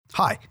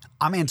Hi,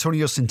 I'm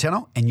Antonio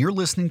Centeno, and you're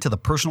listening to the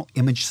Personal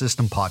Image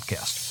System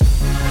Podcast.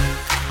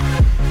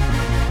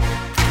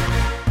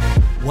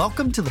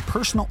 Welcome to the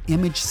Personal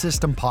Image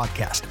System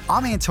Podcast.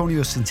 I'm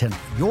Antonio Centeno,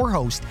 your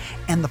host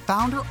and the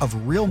founder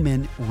of Real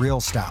Men,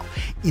 Real Style.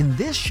 In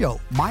this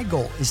show, my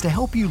goal is to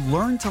help you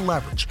learn to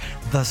leverage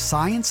the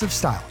science of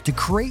style to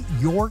create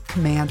your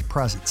command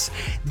presence.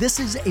 This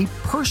is a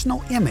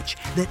personal image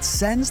that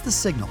sends the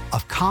signal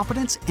of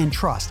confidence and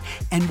trust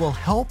and will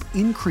help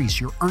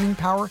increase your earning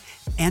power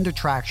and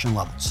attraction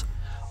levels.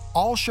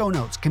 All show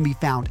notes can be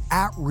found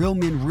at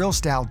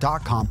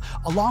realmenrealstyle.com,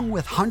 along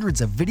with hundreds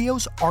of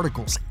videos,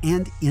 articles,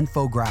 and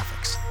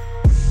infographics.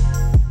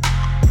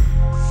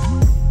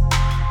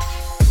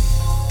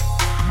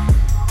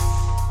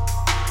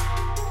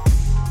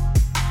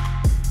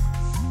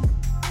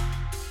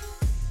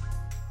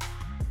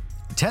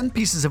 Ten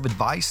pieces of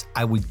advice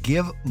I would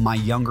give my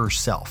younger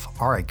self.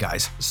 All right,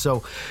 guys.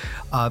 So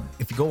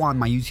if you go on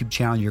my YouTube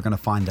channel, you're going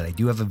to find that I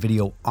do have a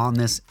video on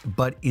this.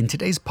 But in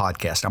today's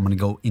podcast, I'm going to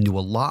go into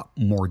a lot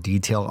more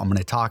detail. I'm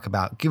going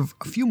to give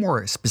a few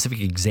more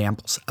specific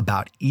examples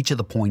about each of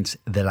the points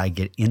that I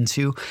get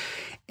into.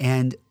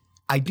 And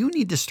I do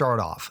need to start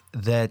off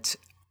that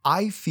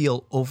I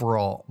feel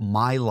overall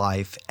my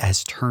life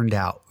has turned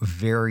out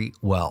very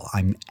well.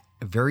 I'm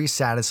very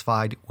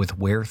satisfied with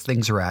where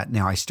things are at.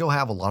 Now, I still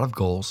have a lot of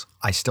goals.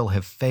 I still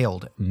have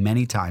failed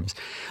many times.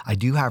 I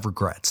do have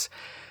regrets.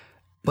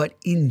 But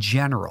in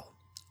general,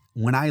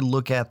 when I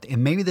look at,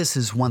 and maybe this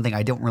is one thing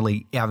I don't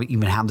really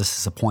even have this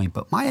as a point,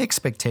 but my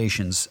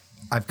expectations,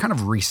 I've kind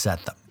of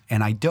reset them.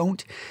 And I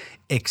don't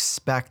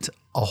expect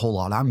a whole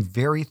lot. I'm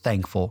very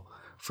thankful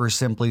for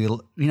simply,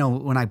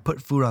 when I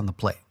put food on the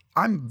plate,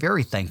 I'm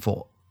very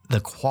thankful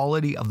the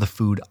quality of the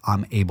food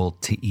I'm able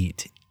to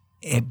eat.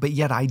 But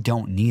yet I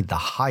don't need the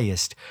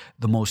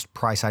most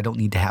price. I don't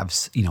need to have,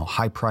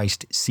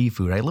 high-priced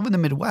seafood. I live in the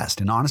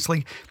Midwest, and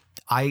honestly,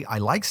 I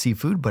like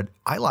seafood, but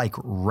I like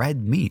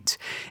red meat.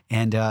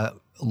 And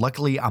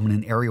luckily, I'm in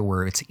an area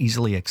where it's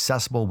easily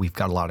accessible. We've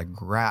got a lot of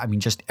grass.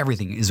 Just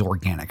everything is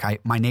organic.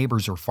 My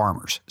neighbors are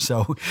farmers,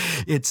 so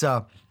it's.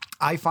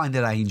 I find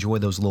that I enjoy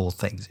those little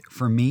things.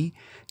 For me,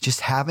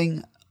 just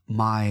having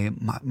my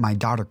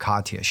daughter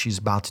Katya, she's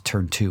about to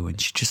turn 2, and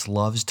she just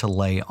loves to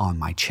lay on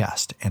my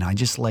chest. And I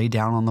just lay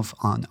down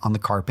on the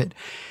carpet,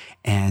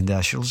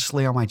 and she'll just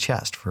lay on my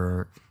chest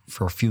for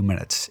a few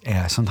minutes.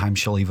 Sometimes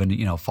she'll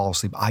even, fall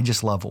asleep. I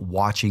just love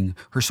watching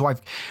her. So I've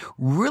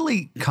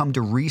really come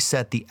to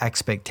reset the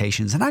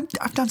expectations. And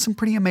I've done some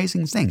pretty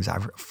amazing things.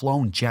 I've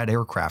flown jet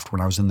aircraft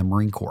when I was in the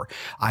Marine Corps.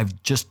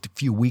 Just a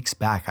few weeks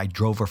back, I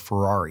drove a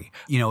Ferrari.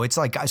 It's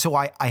like, so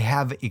I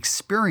have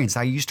experience.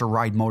 I used to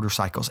ride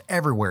motorcycles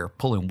everywhere,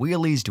 pulling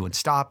wheelies, doing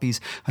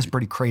stoppies. I was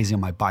pretty crazy on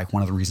my bike.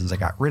 One of the reasons I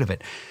got rid of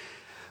it.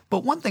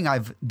 But one thing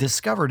I've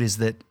discovered is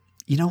that,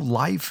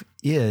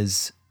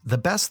 the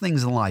best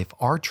things in life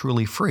are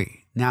truly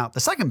free. Now,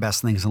 the second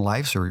best things in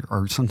life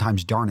are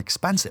sometimes darn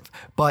expensive,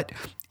 but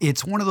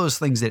it's one of those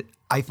things that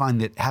I find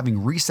that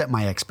having reset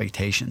my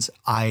expectations,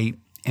 I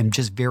am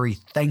just very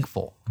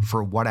thankful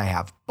for what I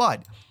have.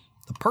 But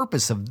the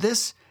purpose of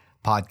this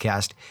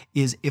podcast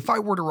is if I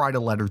were to write a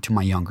letter to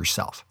my younger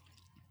self,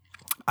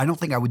 I don't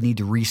think I would need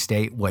to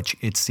restate, which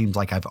it seems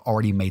like I've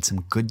already made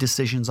some good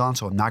decisions on,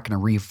 so I'm not going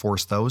to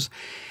reinforce those.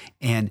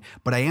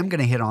 But I am going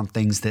to hit on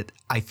things that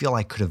I feel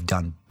I could have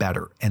done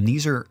better. And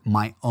these are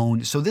my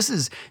own. So this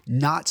is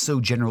not so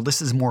general.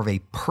 This is more of a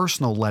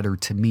personal letter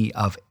to me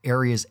of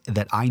areas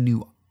that I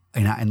knew,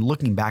 and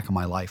looking back on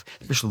my life,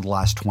 especially the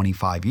last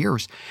 25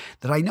 years,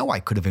 that I know I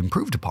could have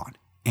improved upon.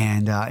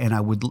 And I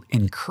would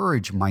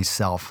encourage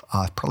myself,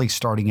 probably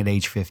starting at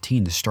age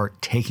 15, to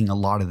start taking a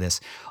lot of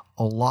this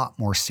a lot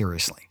more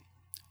seriously.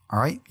 All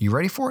right, you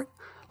ready for it?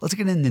 Let's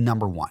get into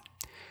number 1.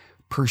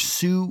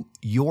 Pursue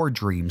your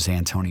dreams,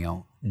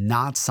 Antonio,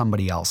 not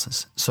somebody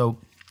else's. So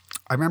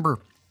I remember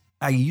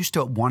I used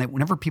to want it,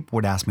 whenever people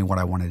would ask me what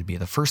I wanted to be,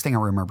 the first thing I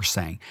remember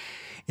saying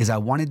is I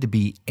wanted to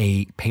be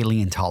a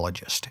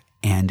paleontologist.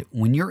 And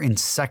when you're in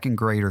second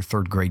grade or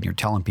third grade and you're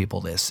telling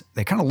people this,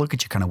 they kind of look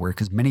at you kind of weird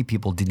because many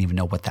people didn't even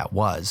know what that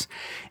was.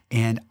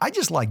 And I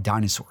just like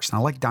dinosaurs, and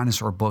I like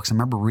dinosaur books. I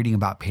remember reading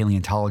about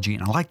paleontology,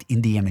 and I liked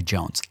Indiana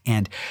Jones.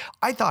 And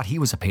I thought he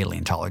was a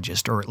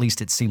paleontologist, or at least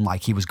it seemed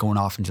like he was going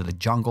off into the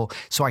jungle.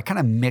 So I kind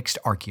of mixed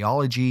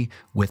archaeology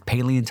with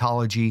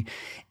paleontology.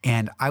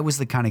 And I was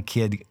the kind of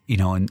kid,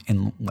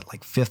 in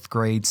like 5th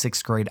grade,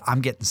 6th grade, I'm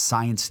getting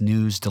science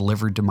news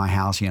delivered to my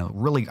house.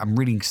 Really, I'm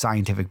reading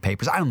scientific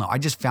papers. I don't know. I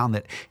just found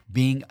that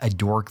being a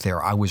dork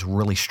there, I was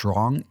really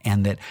strong,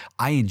 and that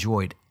I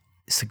enjoyed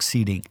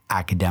succeeding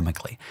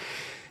academically.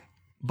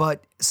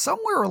 But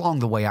somewhere along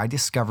the way, I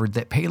discovered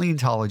that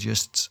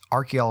paleontologists,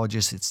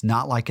 archaeologists, it's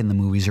not like in the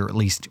movies, or at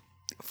least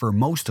for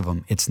most of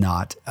them, it's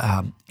not.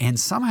 And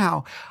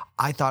somehow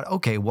I thought,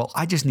 okay, well,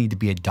 I just need to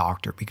be a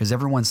doctor because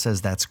everyone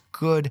says that's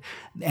good.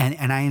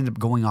 And I ended up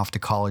going off to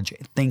college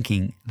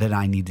thinking that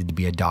I needed to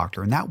be a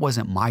doctor. And that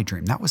wasn't my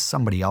dream. That was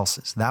somebody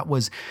else's. That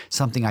was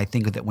something I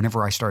think that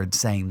whenever I started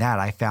saying that,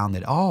 I found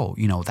that, oh,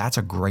 that's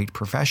a great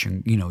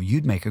profession.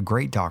 You'd make a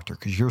great doctor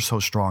because you're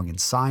so strong in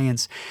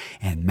science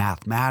and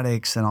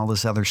mathematics and all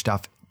this other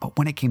stuff. But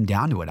when it came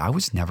down to it, I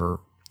was never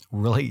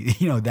really,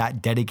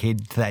 that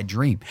dedicated to that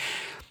dream.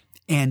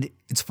 And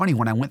it's funny,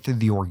 when I went through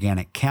the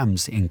organic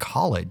chems in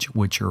college,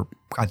 which are,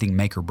 I think,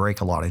 make or break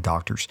a lot of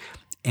doctors,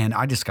 and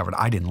I discovered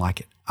I didn't like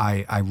it.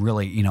 I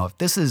really, if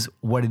this is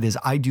what it is,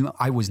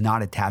 I was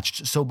not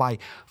attached. So by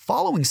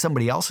following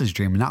somebody else's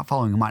dream and not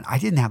following mine, I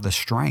didn't have the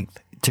strength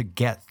to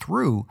get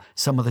through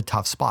some of the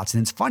tough spots.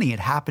 And it's funny, it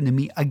happened to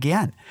me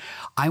again.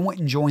 I went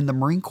and joined the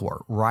Marine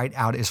Corps right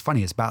out. It's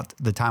funny, it's about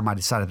the time I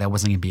decided that I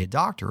wasn't going to be a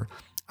doctor.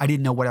 I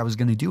didn't know what I was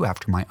going to do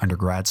after my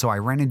undergrad. So I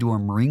ran into a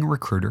Marine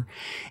recruiter,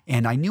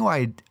 and I knew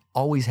I'd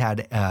always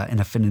had an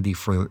affinity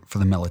for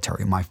the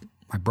military. My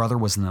brother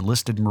was an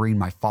enlisted Marine.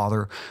 My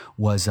father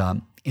was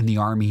in the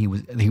Army. He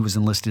was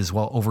enlisted as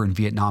well over in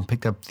Vietnam,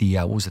 picked up the,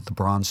 the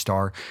Bronze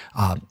Star.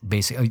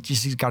 Basically,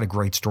 he's got a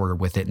great story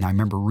with it. And I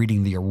remember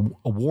reading the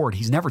award.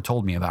 He's never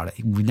told me about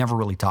it. We never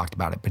really talked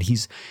about it, but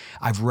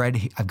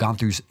I've gone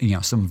through,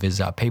 some of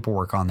his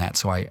paperwork on that.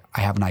 So I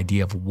have an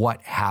idea of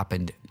what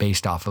happened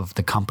based off of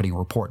the company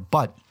report.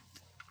 But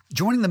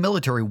joining the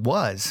military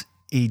was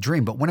a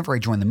dream. But whenever I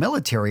joined the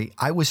military,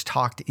 I was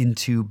talked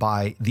into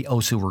by the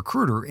OSU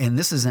recruiter, and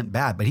this isn't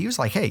bad, but he was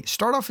like, hey,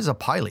 start off as a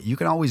pilot. You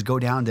can always go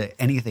down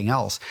to anything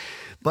else,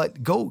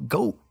 but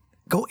go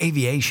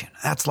aviation.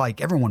 That's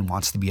like, everyone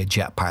wants to be a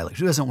jet pilot.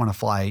 Who doesn't want to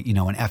fly,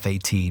 an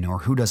F-18, or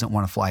who doesn't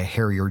want to fly a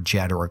Harrier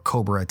jet or a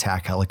Cobra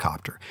attack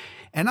helicopter?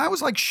 And I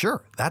was like,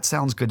 sure, that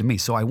sounds good to me.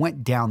 So I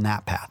went down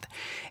that path.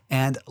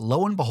 And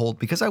lo and behold,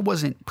 because I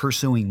wasn't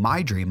pursuing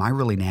my dream, I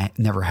really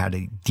never had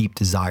a deep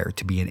desire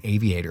to be an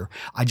aviator.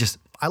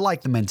 I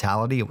liked the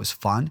mentality. It was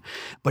fun,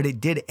 but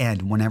it did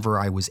end whenever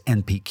I was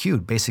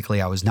NPQ'd.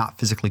 Basically, I was not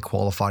physically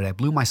qualified. I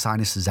blew my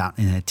sinuses out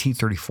in a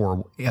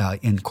T-34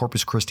 in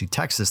Corpus Christi,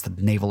 Texas, the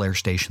Naval Air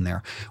Station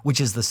there, which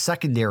is the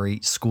secondary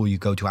school you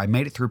go to. I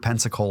made it through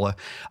Pensacola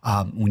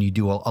when you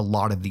do a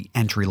lot of the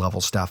entry-level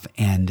stuff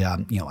and,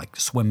 like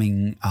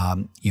swimming,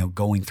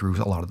 going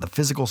through a lot of the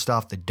physical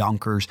stuff, the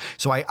dunkers.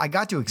 So I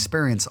got to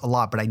experience a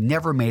lot, but I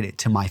never made it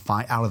to my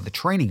out of the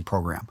training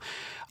program.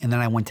 And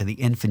then I went to the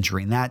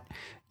infantry, and that,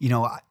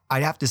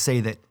 I'd have to say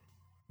that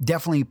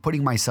definitely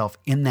putting myself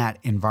in that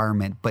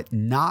environment, but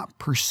not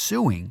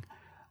pursuing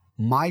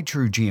my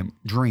true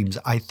dreams,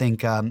 I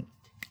think,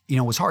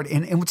 was hard.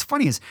 And what's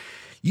funny is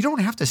you don't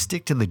have to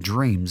stick to the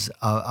dreams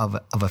of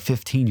a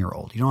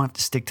 15-year-old. You don't have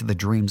to stick to the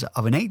dreams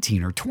of an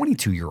 18 or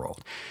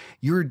 22-year-old.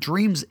 Your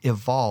dreams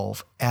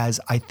evolve as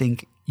I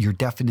think your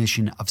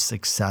definition of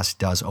success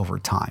does over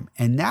time.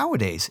 And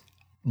nowadays,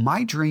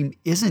 my dream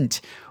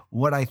isn't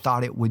what I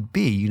thought it would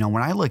be.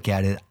 When I look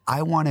at it,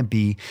 I want to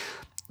be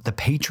the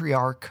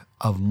patriarch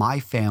of my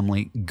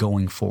family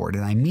going forward.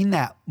 And I mean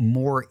that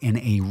more in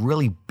a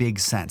really big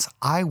sense.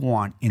 I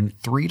want in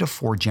 3 to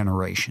 4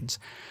 generations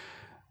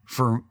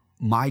for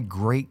my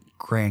great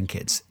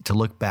grandkids to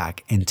look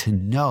back and to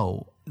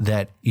know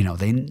that,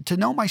 to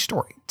know my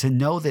story, to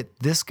know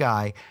that this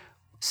guy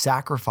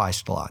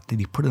sacrificed a lot, that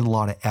he put in a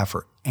lot of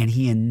effort, and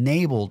he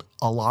enabled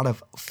a lot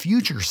of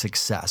future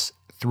success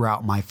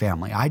throughout my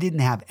family. I didn't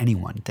have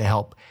anyone to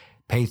help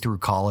pay through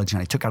college, and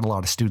I took out a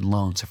lot of student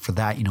loans. For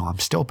that, I'm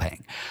still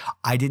paying.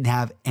 I didn't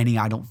have any,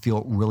 I don't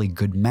feel, really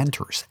good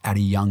mentors at a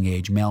young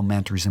age, male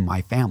mentors in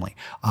my family.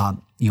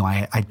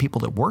 I had people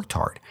that worked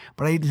hard,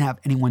 but I didn't have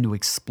anyone to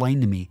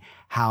explain to me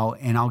how,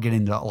 and I'll get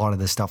into a lot of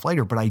this stuff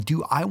later, but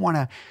I want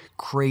to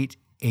create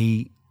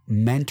a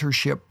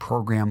mentorship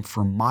program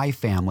for my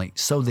family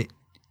so that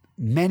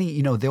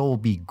many, there will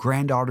be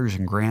granddaughters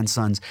and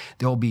grandsons.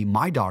 There will be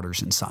my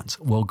daughters and sons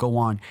will go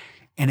on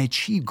and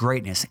achieve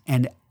greatness.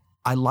 And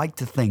I like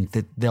to think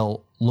that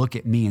they'll look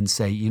at me and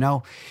say,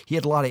 he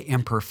had a lot of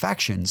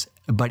imperfections,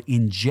 but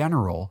in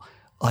general,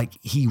 like,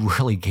 he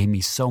really gave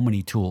me so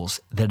many tools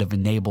that have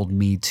enabled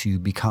me to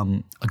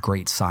become a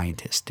great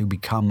scientist, to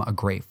become a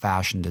great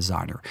fashion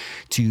designer,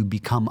 to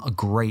become a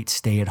great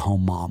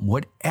stay-at-home mom.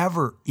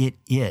 Whatever it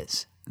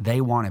is they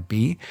want to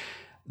be,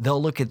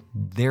 they'll look at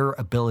their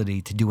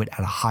ability to do it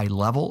at a high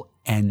level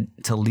and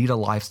to lead a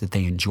life that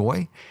they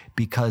enjoy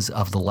because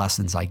of the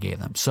lessons I gave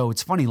them. So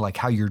it's funny, like,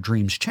 how your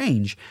dreams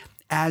change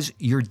as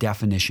your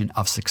definition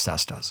of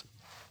success does.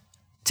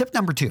 Tip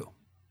number 2,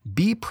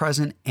 be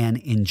present and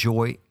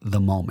enjoy the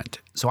moment.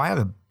 So I have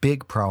a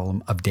big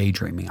problem of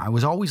daydreaming. I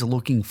was always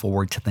looking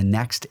forward to the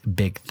next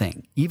big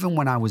thing. Even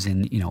when I was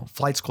in,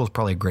 flight school is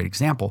probably a great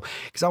example,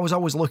 because I was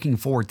always looking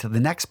forward to the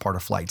next part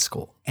of flight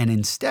school. And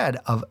instead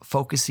of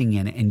focusing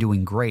in and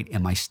doing great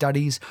in my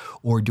studies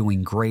or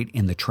doing great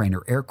in the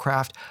trainer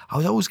aircraft, I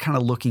was always kind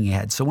of looking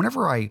ahead. So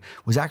whenever I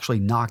was actually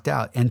knocked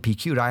out,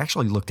 NPQ'd, I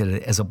actually looked at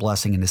it as a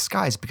blessing in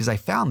disguise, because I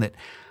found that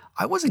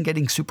I wasn't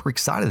getting super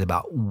excited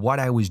about what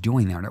I was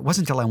doing there. And it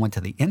wasn't until I went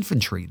to the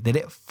infantry that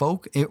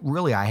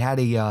I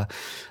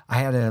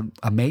had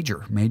a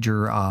major,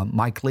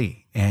 Mike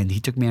Lee, and he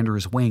took me under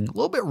his wing, a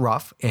little bit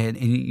rough, and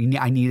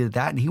I needed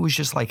that. And he was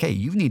just like, hey,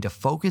 you need to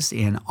focus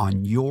in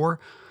on your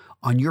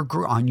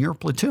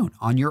platoon,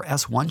 on your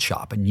S1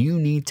 shop, and you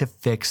need to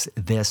fix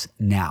this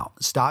now.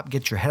 Stop,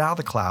 get your head out of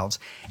the clouds,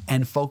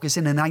 and focus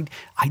in. And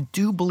I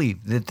do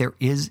believe that there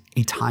is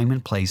a time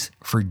and place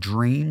for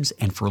dreams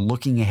and for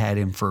looking ahead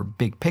and for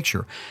big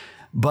picture.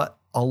 But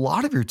a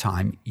lot of your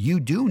time, you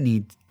do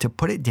need to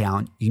put it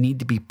down. You need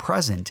to be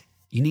present.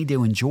 You need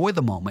to enjoy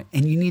the moment,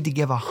 and you need to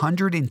give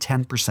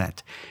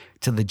 110%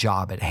 to the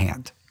job at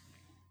hand.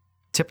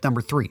 Tip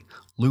number 3,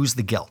 lose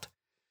the guilt.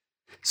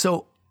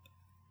 So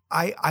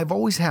I've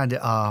always had,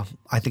 I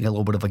think, a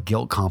little bit of a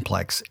guilt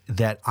complex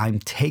that I'm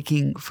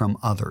taking from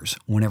others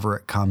whenever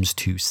it comes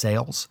to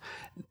sales.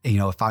 You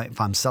know, if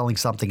I'm selling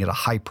something at a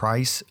high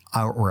price,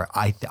 or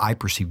I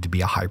perceive to be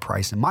a high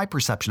price, and my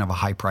perception of a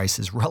high price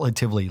is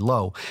relatively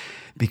low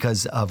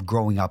because of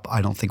growing up,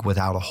 I don't think,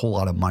 without a whole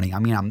lot of money. I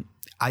mean,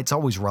 it's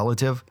always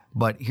relative,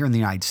 but here in the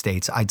United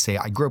States, I'd say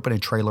I grew up in a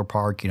trailer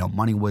park. You know,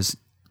 money was...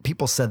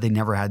 People said they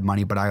never had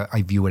money, but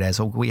I view it as,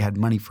 we had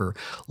money for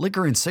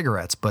liquor and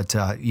cigarettes. But,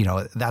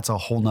 that's a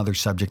whole nother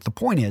subject. The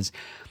point is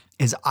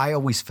I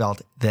always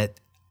felt that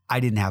I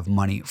didn't have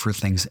money for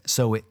things.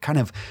 So it kind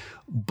of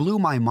blew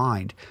my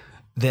mind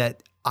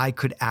that I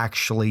could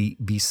actually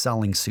be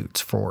selling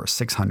suits for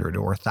 $600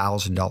 or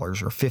 $1,000 or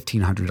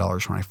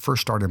 $1,500 when I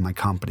first started my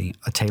company,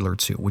 a tailored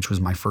suit, which was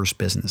my first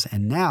business.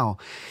 And now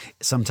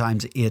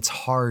sometimes it's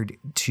hard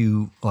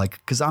to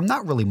because I'm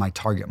not really my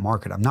target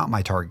market. I'm not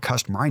my target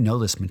customer. I know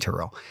this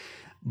material,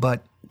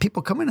 but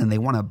people come in and they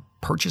want to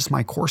purchase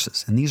my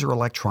courses. And these are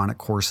electronic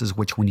courses,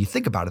 which when you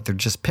think about it, they're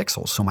just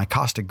pixels. So my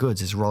cost of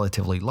goods is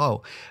relatively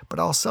low, but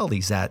I'll sell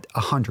these at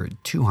 $100,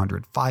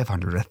 $200, $500,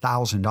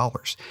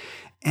 $1,000.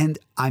 And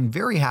I'm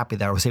very happy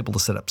that I was able to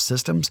set up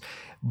systems,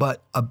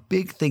 but a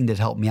big thing that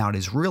helped me out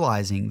is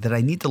realizing that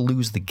I need to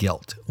lose the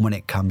guilt when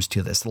it comes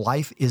to this.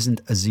 Life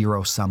isn't a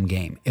zero-sum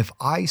game. If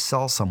I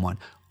sell someone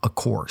a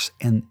course,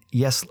 and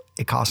yes,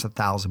 it costs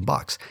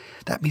 $1,000,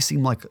 that may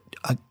seem like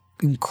an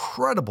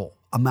incredible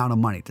amount of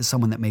money to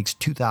someone that makes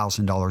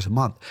 $2,000 a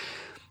month.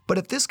 But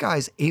if this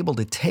guy's able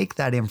to take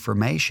that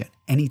information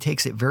and he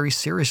takes it very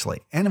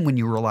seriously, and when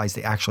you realize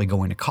that actually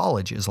going to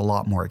college is a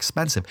lot more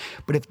expensive,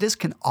 but if this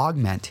can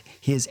augment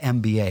his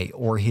MBA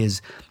or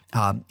his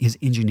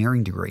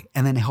engineering degree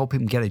and then help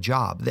him get a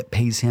job that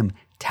pays him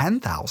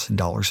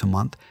 $10,000 a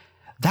month,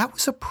 that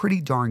was a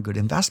pretty darn good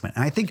investment.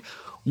 And I think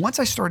once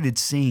I started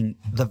seeing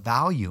the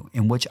value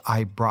in which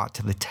I brought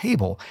to the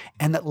table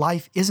and that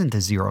life isn't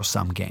a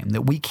zero-sum game,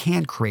 that we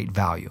can create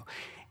value,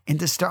 and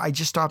to start, I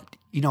just stopped,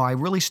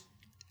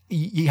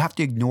 you have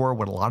to ignore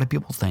what a lot of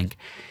people think,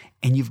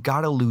 and you've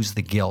got to lose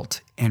the guilt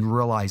and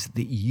realize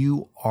that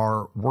you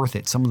are worth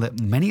it.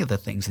 Many of the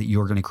things that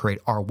you're going to create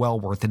are well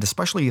worth it,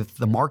 especially if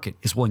the market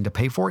is willing to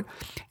pay for it.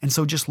 And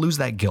so just lose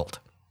that guilt.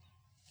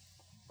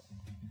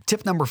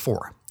 Tip number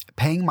 4,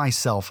 paying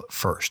myself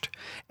first.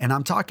 And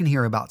I'm talking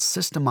here about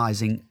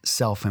systemizing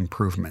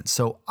self-improvement.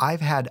 So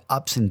I've had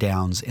ups and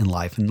downs in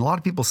life, and a lot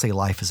of people say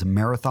life is a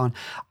marathon.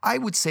 I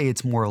would say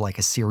it's more like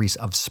a series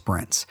of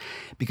sprints,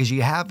 because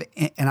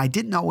and I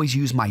didn't always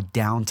use my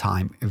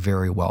downtime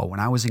very well.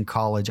 When I was in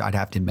college, I'd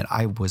have to admit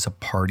I was a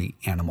party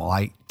animal.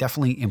 I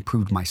definitely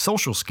improved my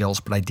social skills,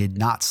 but I did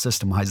not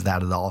systemize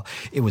that at all.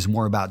 It was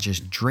more about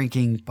just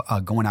drinking,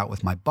 going out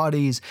with my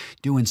buddies,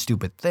 doing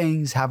stupid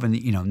things, having,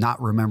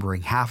 not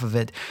remembering half of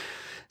it.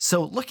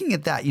 So looking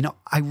at that,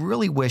 I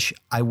really wish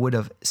I would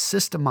have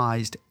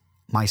systemized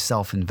my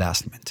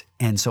self-investment.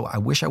 And so I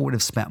wish I would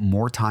have spent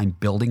more time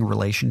building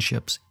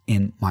relationships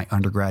in my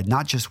undergrad,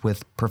 not just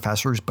with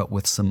professors, but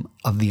with some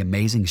of the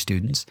amazing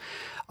students.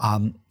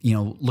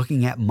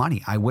 Looking at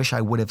money, I wish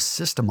I would have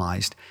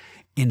systemized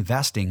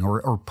investing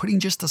or putting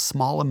just a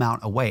small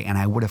amount away, and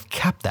I would have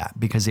kept that,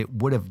 because it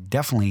would have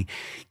definitely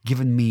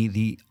given me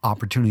the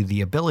opportunity,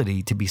 the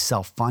ability to be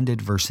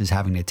self-funded versus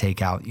having to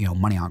take out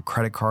money on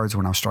credit cards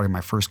when I was starting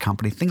my first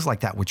company, things like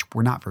that, which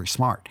were not very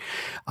smart.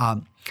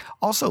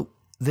 Also,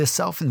 the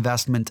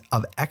self-investment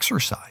of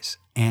exercise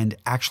and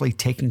actually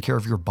taking care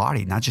of your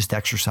body, not just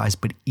exercise,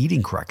 but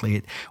eating correctly.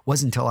 It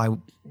wasn't until I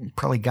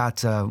probably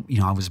got, I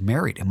was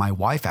married, and my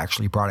wife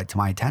actually brought it to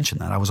my attention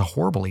that I was a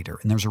horrible eater.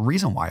 And there's a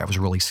reason why I was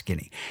really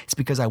skinny. It's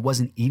because I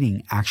wasn't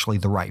eating actually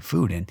the right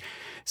food. And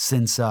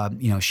since,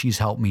 she's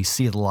helped me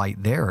see the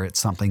light there, it's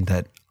something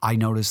that I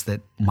noticed that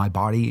my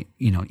body,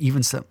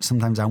 even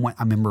sometimes I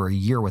remember a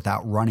year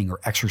without running or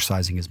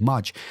exercising as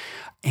much.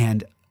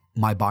 And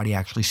my body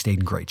actually stayed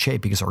in great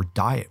shape because our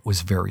diet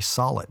was very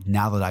solid.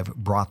 Now that I've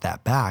brought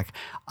that back,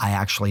 I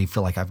actually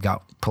feel like I've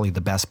got probably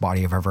the best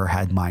body I've ever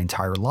had in my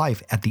entire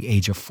life at the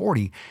age of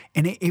 40,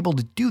 and able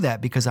to do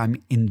that because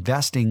I'm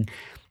investing.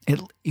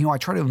 I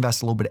try to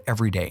invest a little bit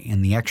every day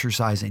in the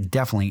exercise and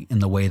definitely in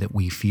the way that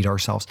we feed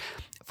ourselves.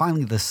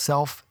 Finally, the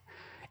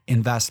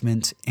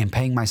self-investment and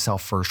paying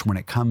myself first when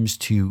it comes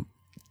to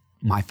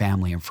my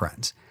family and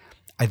friends.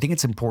 I think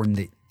it's important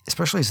that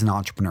especially as an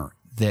entrepreneur,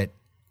 that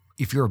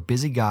if you're a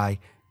busy guy,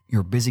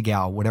 you're a busy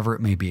gal, whatever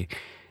it may be,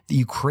 that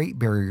you create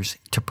barriers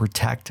to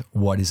protect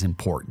what is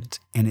important.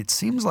 And it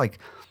seems like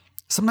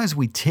sometimes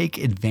we take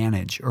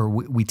advantage or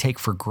we take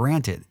for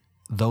granted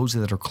those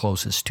that are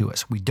closest to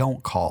us. We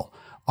don't call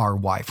our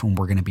wife when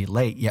we're going to be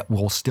late, yet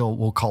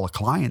we'll call a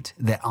client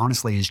that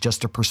honestly is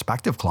just a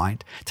prospective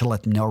client to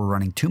let them know we're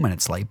running 2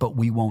 minutes late, but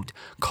we won't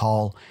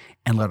call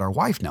and let our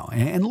wife know.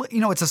 And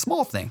it's a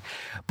small thing,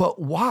 but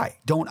why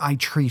don't I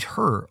treat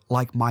her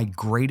like my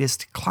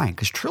greatest client?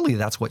 Because truly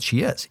that's what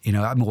she is.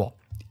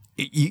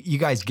 You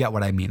guys get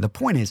what I mean. The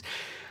point is,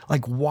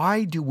 like,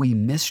 why do we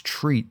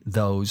mistreat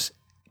those?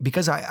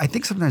 Because I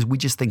think sometimes we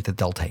just think that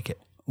they'll take it.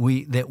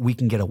 That we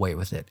can get away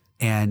with it,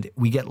 and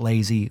we get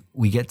lazy.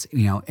 We get,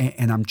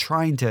 and I'm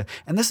trying to,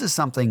 and this is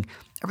something,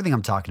 everything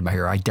I'm talking about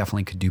here, I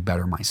definitely could do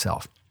better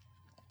myself.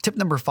 Tip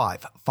number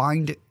 5,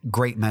 find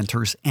great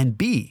mentors and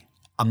be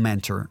a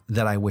mentor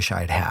that I wish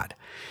I had had.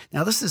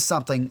 Now, this is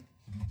something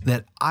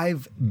that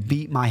I've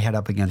beat my head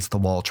up against the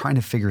wall trying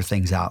to figure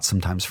things out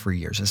sometimes for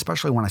years,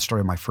 especially when I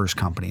started my first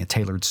company, A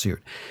Tailored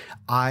Suit.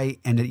 I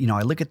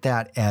look at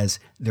that as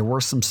there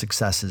were some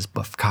successes,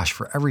 but gosh,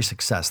 for every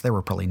success, there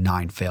were probably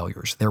 9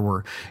 failures. There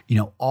were,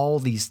 all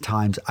these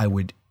times I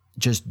would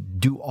just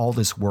do all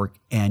this work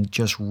and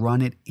just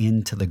run it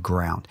into the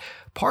ground.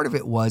 Part of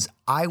it was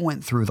I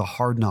went through the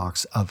hard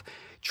knocks of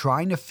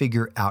trying to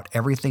figure out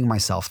everything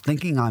myself,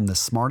 thinking I'm the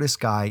smartest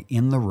guy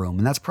in the room.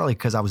 And that's probably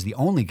because I was the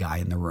only guy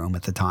in the room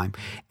at the time.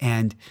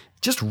 And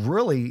just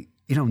really,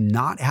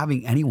 not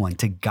having anyone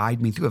to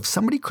guide me through. If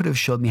somebody could have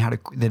showed me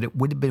that it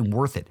would have been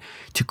worth it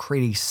to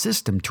create a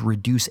system to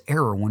reduce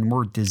error when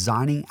we're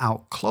designing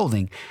out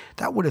clothing,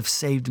 that would have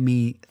saved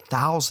me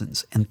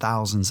thousands and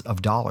thousands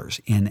of dollars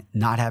in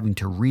not having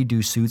to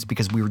redo suits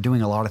because we were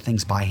doing a lot of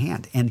things by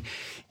hand. And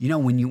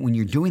when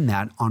you're doing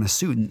that on a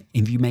suit, and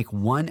if you make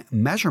one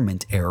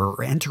measurement error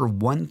or enter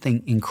one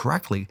thing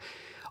incorrectly,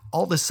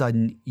 all of a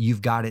sudden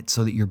you've got it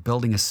so that you're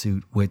building a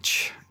suit,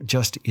 which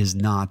just is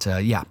not,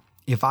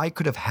 If I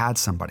could have had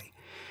somebody.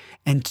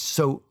 And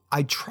so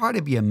I try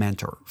to be a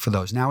mentor for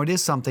those. Now, it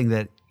is something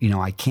that,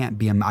 I can't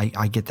be,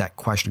 I get that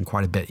question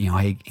quite a bit.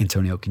 Hey,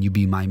 Antonio, can you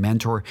be my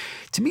mentor?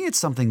 To me, it's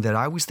something that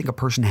I always think a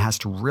person has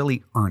to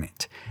really earn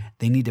it.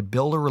 They need to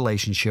build a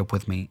relationship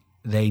with me.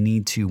 We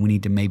need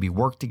to maybe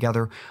work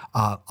together.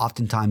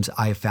 Oftentimes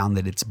I have found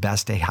that it's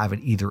best to have it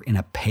either in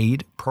a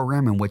paid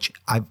program in which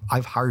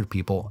I've hired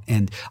people,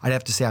 and I'd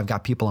have to say I've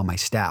got people on my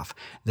staff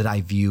that I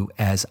view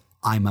as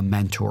I'm a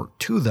mentor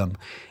to them.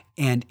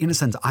 And in a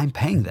sense, I'm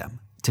paying them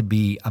to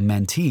be a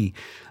mentee,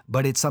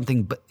 but it's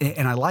something,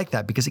 and I like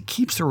that because it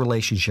keeps the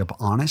relationship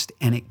honest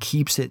and it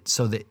keeps it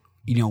so that,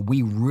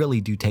 we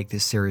really do take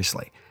this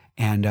seriously.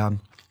 And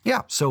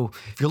so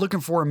if you're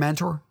looking for a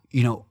mentor,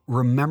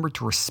 remember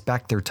to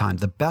respect their time.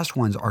 The best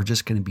ones are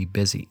just going to be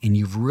busy, and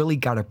you've really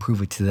got to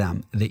prove it to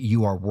them that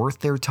you are worth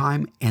their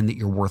time and that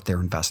you're worth their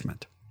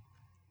investment.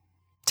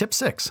 Tip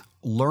 6,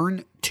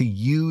 learn to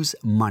use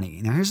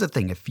money. Now, here's the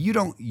thing. If you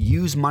don't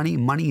use money,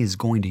 money is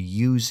going to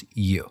use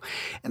you.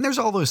 And there's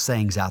all those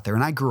sayings out there.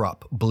 And I grew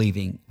up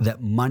believing that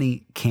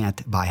money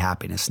can't buy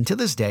happiness. And to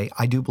this day,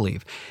 I do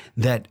believe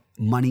that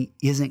money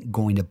isn't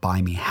going to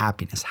buy me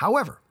happiness.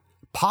 However,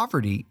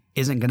 poverty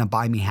isn't going to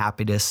buy me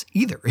happiness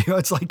either.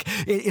 It's like,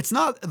 it's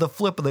not the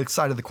flip of the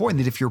side of the coin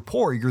that if you're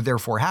poor, you're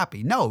therefore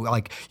happy. No,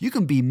 like you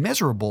can be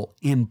miserable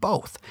in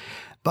both.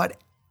 But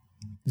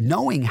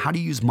knowing how to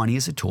use money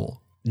as a tool,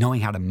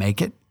 knowing how to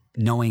make it,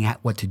 knowing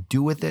what to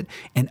do with it,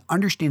 and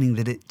understanding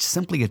that it's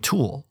simply a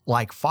tool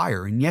like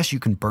fire. And yes, you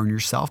can burn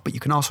yourself, but you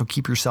can also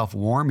keep yourself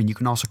warm and you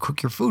can also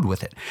cook your food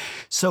with it.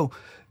 So,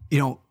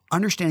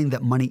 understanding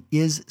that money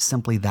is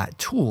simply that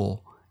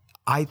tool,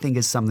 I think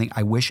is something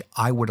I wish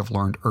I would have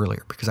learned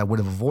earlier because I would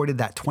have avoided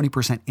that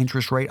 20%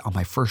 interest rate on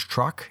my first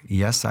truck.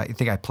 Yes, I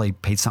think I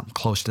paid something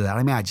close to that.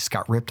 I mean, I just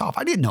got ripped off.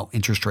 I didn't know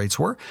interest rates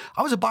were.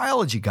 I was a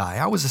biology guy.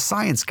 I was a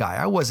science guy.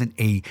 I wasn't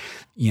a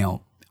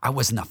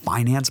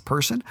finance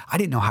person. I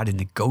didn't know how to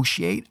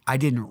negotiate. I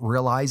didn't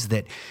realize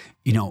that,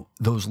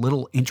 those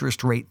little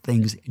interest rate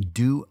things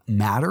do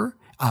matter.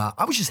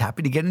 I was just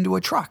happy to get into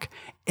a truck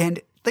and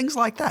things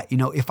like that.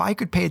 If I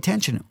could pay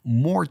attention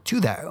more to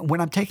that when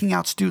I'm taking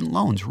out student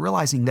loans,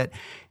 realizing that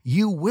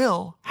you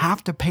will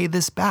have to pay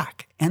this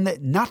back and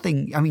that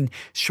nothing,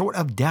 short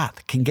of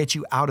death can get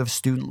you out of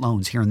student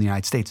loans here in the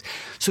United States.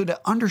 So to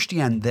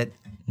understand that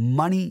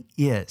money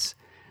is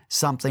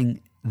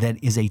something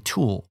that is a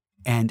tool,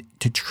 and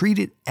to treat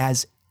it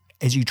as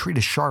you treat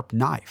a sharp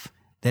knife,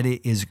 that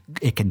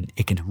it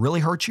can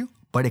really hurt you,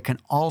 but it can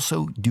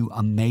also do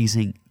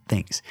amazing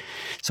things.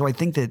 So I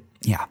think that,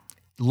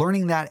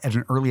 learning that at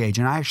an early age,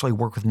 and I actually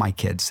work with my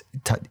kids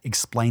to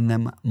explain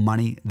them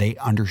money. They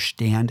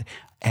understand.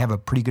 I have a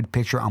pretty good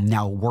picture. I'm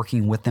now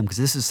working with them because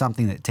this is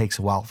something that takes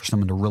a while for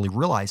someone to really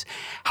realize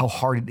how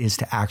hard it is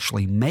to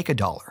actually make a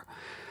dollar.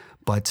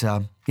 But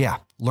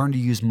learn to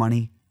use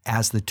money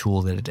as the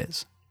tool that it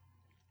is.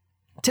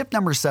 Tip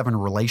number 7,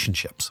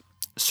 relationships.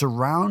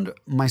 Surround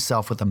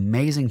myself with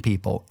amazing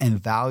people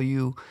and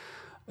value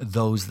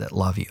those that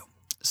love you.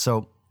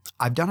 So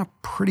I've done a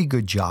pretty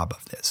good job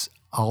of this,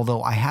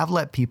 although I have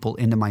let people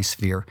into my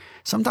sphere.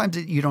 Sometimes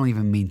you don't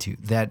even mean to,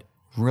 that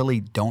really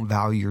don't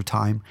value your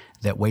time,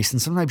 that waste.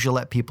 And sometimes you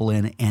let people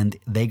in and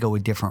they go a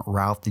different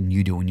route than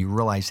you do, and you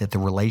realize that the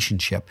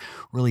relationship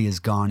really has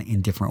gone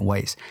in different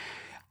ways.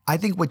 I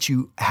think what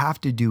you have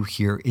to do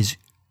here is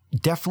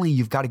definitely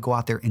you've got to go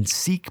out there and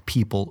seek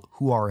people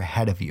who are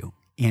ahead of you.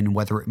 And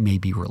whether it may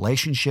be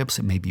relationships,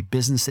 it may be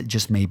business, it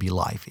just may be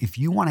life. If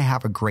you want to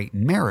have a great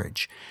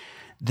marriage,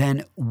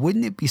 then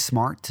wouldn't it be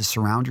smart to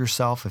surround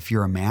yourself, if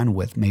you're a man,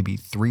 with maybe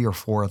 3 or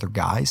 4 other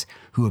guys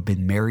who have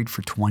been married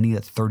for 20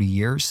 to 30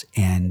 years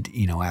and,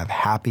 have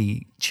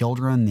happy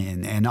children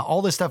and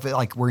all this stuff,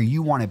 like where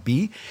you want to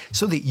be,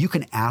 so that you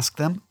can ask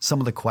them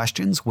some of the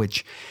questions,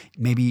 which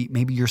maybe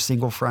your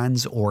single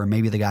friends or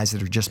maybe the guys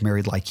that are just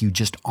married like you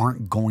just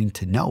aren't going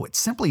to know. It's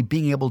simply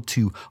being able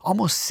to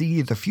almost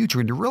see the future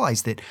and to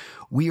realize that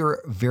we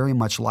are very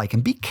much alike.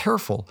 And be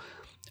careful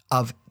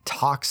of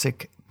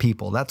toxic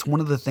people. That's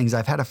one of the things.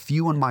 I've had a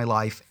few in my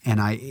life,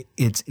 and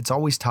it's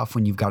always tough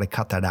when you've got to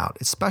cut that out,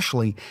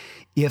 especially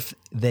if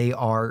they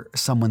are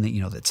someone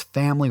that, that's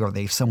family, or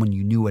they've someone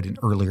you knew at an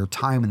earlier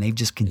time and they've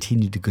just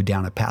continued to go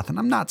down a path. And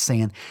I'm not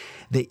saying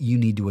that you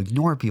need to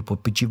ignore people,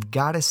 but you've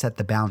got to set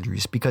the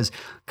boundaries, because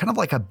kind of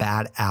like a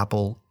bad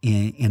apple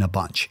in a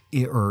bunch,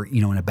 or,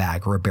 in a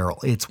bag or a barrel,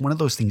 it's one of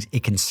those things.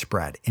 It can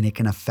spread and it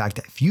can affect.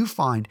 If you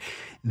find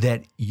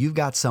that you've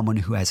got someone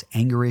who has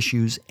anger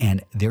issues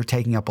and they're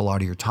taking up a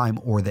lot of your time,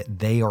 or that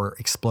they are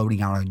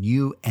exploding out on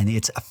you and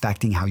it's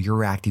affecting how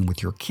you're acting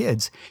with your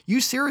kids,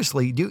 you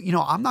seriously do.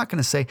 I'm not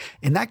going to say,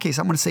 in that case,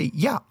 I'm going to say,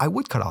 yeah, I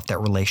would cut off that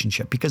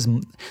relationship, because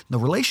the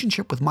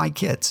relationship with my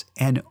kids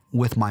and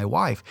with my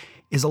wife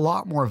is a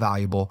lot more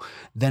valuable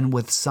than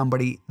with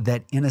somebody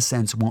that, in a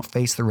sense, won't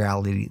face the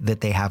reality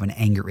that they have an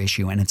anger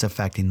issue and it's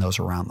affecting those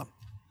around them.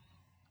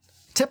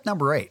 Tip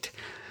number 8,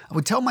 I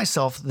would tell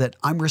myself that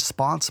I'm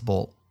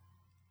responsible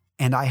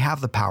and I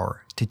have the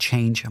power to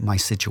change my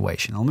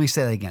situation. Let me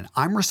say that again.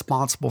 I'm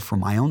responsible for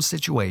my own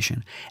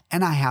situation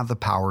and I have the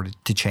power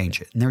to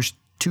change it. And there's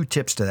 2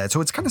 tips to that.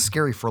 So it's kind of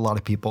scary for a lot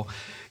of people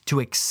to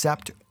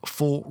accept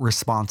full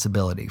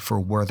responsibility for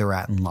where they're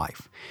at in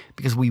life,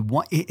 because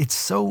it's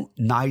so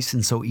nice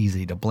and so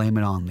easy to blame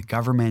it on the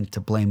government, to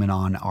blame it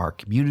on our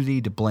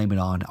community, to blame it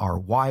on our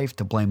wife,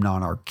 to blame it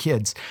on our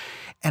kids.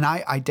 And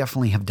I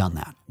definitely have done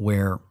that,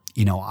 where,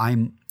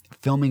 I'm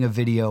filming a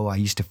video. I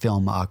used to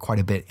film quite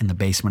a bit in the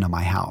basement of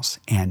my house,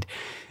 and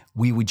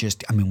we would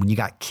when you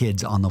got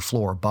kids on the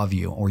floor above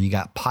you, or you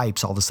got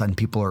pipes, all of a sudden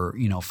people are,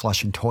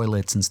 flushing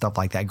toilets and stuff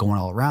like that going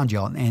all around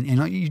you. And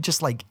you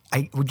just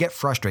I would get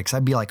frustrated, because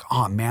I'd be like,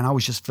 oh man, I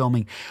was just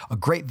filming a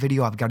great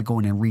video. I've got to go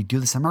in and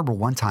redo this. I remember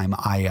one time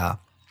I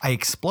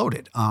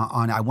exploded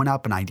I went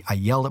up and I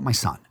yelled at my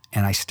son,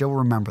 and I still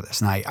remember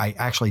this. And I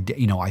actually,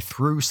 I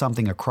threw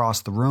something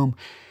across the room,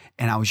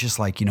 and I was just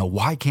like,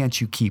 why can't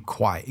you keep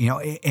quiet?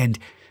 And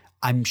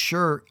I'm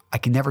sure I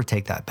can never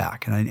take that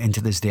back. And to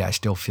this day, I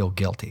still feel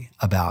guilty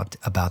about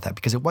that,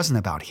 because it wasn't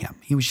about him.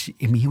 He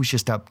was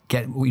just up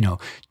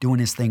doing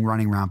his thing,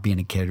 running around, being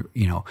a kid,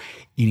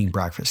 eating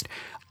breakfast.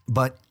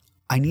 But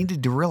I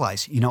needed to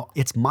realize,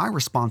 it's my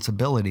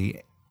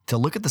responsibility to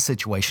look at the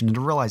situation and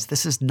to realize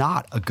this is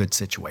not a good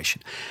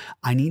situation.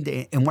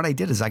 And what I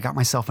did is I got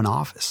myself an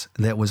office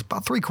that was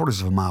about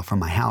 3/4 of a mile from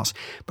my house,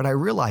 but I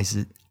realized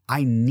that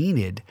I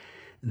needed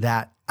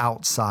that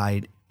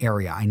outside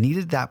area. I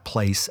needed that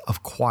place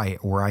of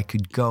quiet where I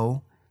could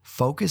go,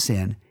 focus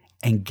in,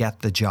 and get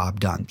the job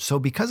done. So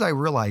because I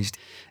realized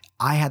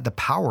I had the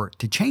power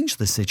to change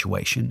the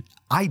situation,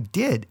 I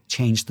did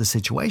change the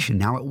situation.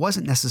 Now, it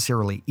wasn't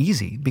necessarily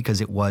easy,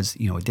 because it was,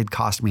 it did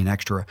cost me an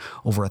extra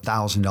over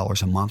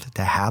 $1,000 a month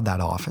to have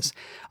that office.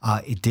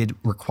 It did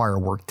require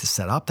work to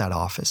set up that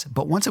office.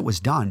 But once it was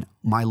done,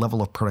 my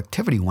level of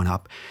productivity went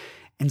up.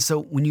 And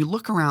so when you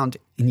look around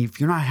and if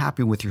you're not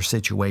happy with your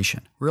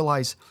situation,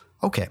 realize,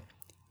 okay,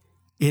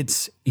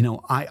 it's,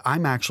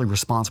 I'm actually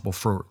responsible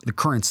for the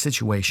current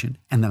situation,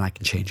 and then I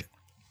can change it.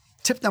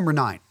 Tip number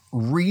 9,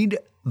 read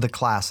the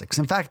classics.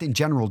 In fact, in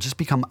general, just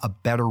become a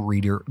better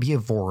reader, be a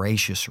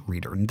voracious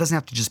reader. And it doesn't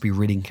have to just be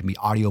reading, it can be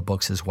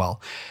audiobooks as well.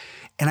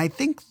 And I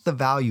think the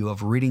value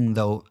of reading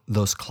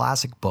those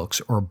classic books,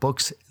 or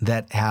books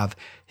that have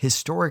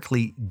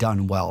historically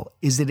done well,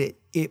 is that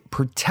it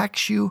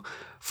protects you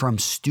from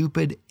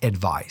stupid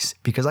advice.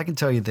 Because I can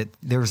tell you that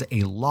there's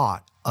a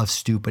lot of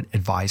stupid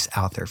advice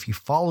out there. If you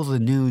follow the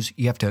news,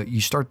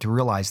 you start to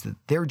realize that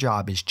their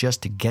job is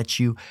just to get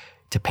you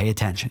to pay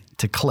attention,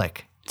 to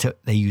click.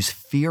 They use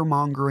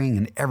fear-mongering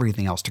and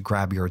everything else to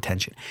grab your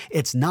attention.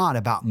 It's not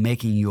about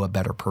making you a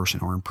better person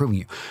or improving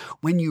you.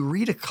 When you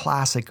read a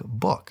classic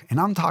book, and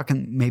I'm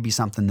talking maybe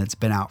something that's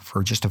been out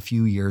for just a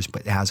few years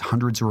but has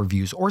hundreds of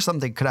reviews, or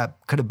something could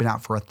have been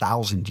out for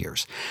 1,000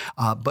 years,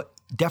 but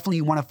definitely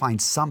you want to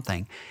find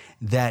something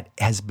that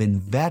has been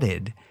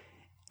vetted.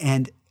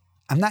 And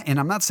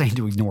I'm not saying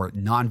to ignore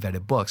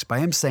non-vetted books, but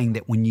I am saying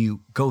that when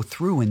you go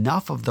through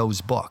enough of those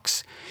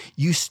books,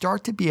 you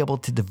start to be able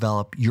to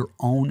develop your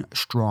own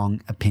strong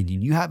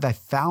opinion. You have a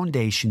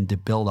foundation to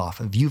build off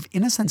of. You've,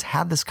 in a sense,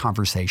 had this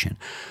conversation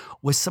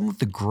with some of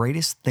the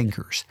greatest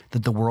thinkers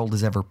that the world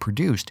has ever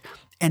produced.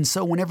 And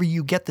so whenever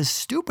you get this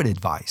stupid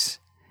advice,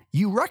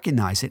 you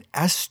recognize it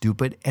as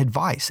stupid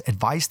advice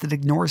that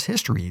ignores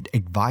history,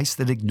 advice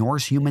that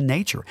ignores human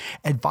nature,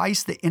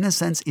 advice that, in a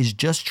sense, is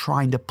just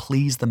trying to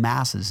please the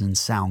masses and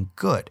sound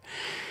good.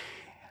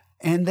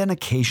 And then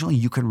occasionally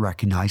you can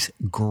recognize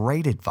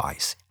great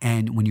advice.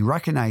 And when you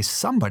recognize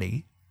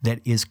somebody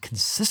that is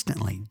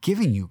consistently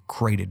giving you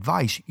great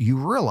advice, you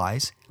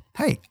realize,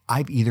 hey,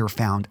 I've either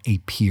found a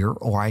peer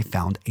or I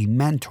found a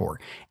mentor,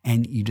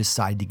 and you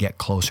decide to get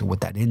closer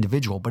with that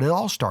individual. But it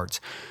all starts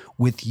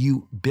with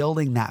you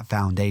building that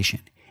foundation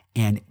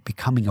and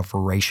becoming a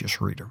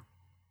voracious reader.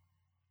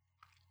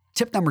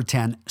 Tip number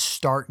 10,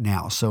 start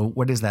now. So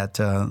what is that?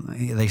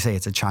 They say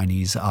it's a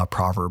Chinese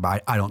proverb.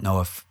 I don't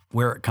know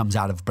where it comes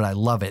out of, but I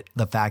love it.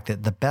 The fact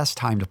that the best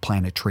time to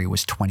plant a tree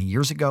was 20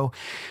 years ago.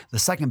 The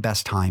second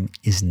best time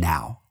is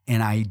now.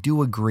 And I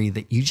do agree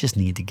that you just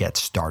need to get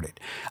started.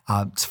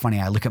 It's funny,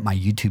 I look at my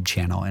YouTube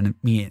channel, and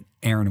me and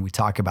Aaron, we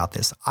talk about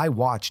this. I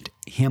watched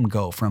him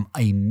go from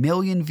 1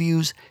 million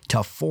views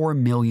to 4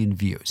 million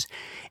views.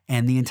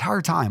 And the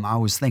entire time I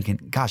was thinking,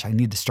 gosh, I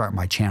need to start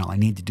my channel. I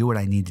need to do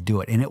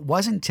it. And it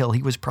wasn't until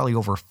he was probably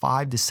over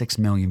 5 to 6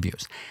 million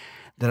views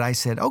that I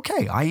said,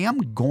 okay, I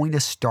am going to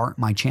start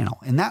my channel.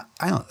 And that,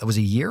 I don't know, it was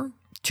a year,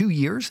 2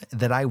 years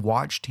that I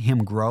watched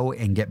him grow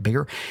and get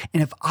bigger.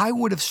 And if I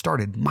would have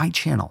started my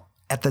channel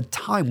at the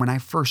time when I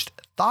first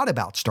thought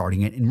about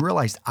starting it and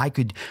realized I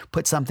could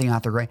put something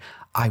out there,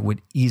 I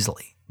would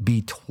easily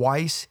be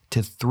 2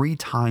 to 3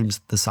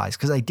 times the size,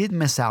 because I did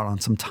miss out on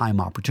some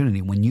time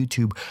opportunity. When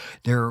YouTube,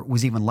 there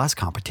was even less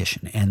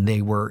competition, and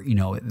there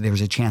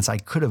was a chance I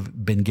could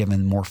have been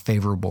given more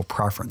favorable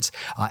preference.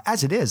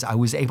 As it is, I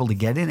was able to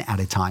get in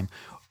at a time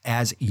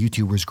as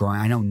YouTube was growing.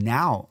 I know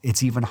now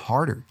it's even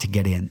harder to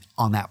get in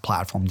on that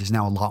platform. There's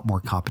now a lot more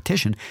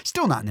competition.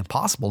 Still not an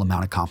impossible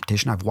amount of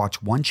competition. I've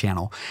watched one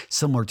channel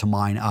similar to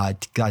mine,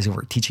 guys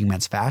over at Teaching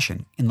Men's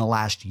Fashion, in the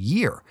last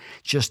year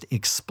just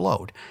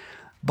explode.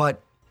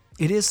 But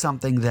it is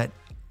something that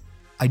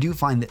I do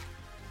find that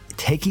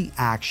taking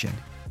action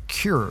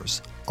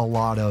cures a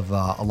lot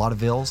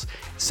of ills.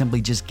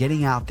 Simply just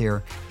getting out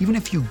there, even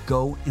if you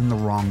go in the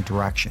wrong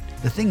direction.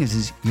 The thing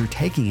is you're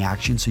taking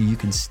action so you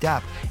can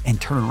step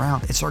and turn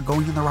around and start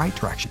going in the right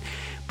direction.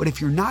 But if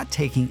you're not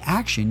taking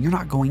action, you're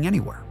not going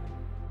anywhere.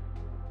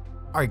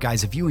 All right,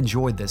 guys, if you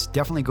enjoyed this,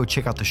 definitely go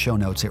check out the show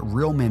notes at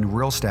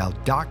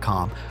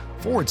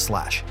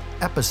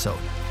realmenrealstyle.com/episode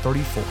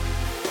 34.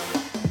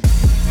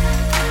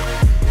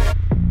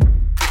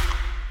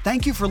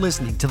 Thank you for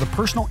listening to the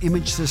Personal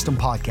Image System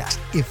podcast.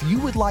 If you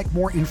would like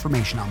more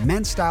information on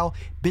men's style,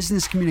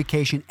 business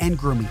communication, and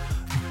grooming,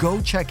 go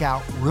check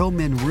out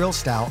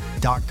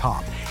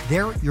realmenrealstyle.com.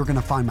 There, you're going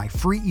to find my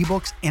free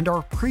ebooks and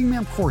our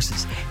premium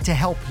courses to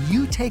help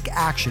you take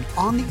action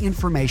on the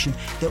information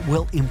that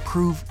will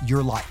improve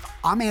your life.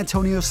 I'm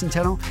Antonio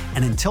Centeno,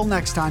 and until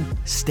next time,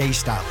 stay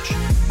stylish.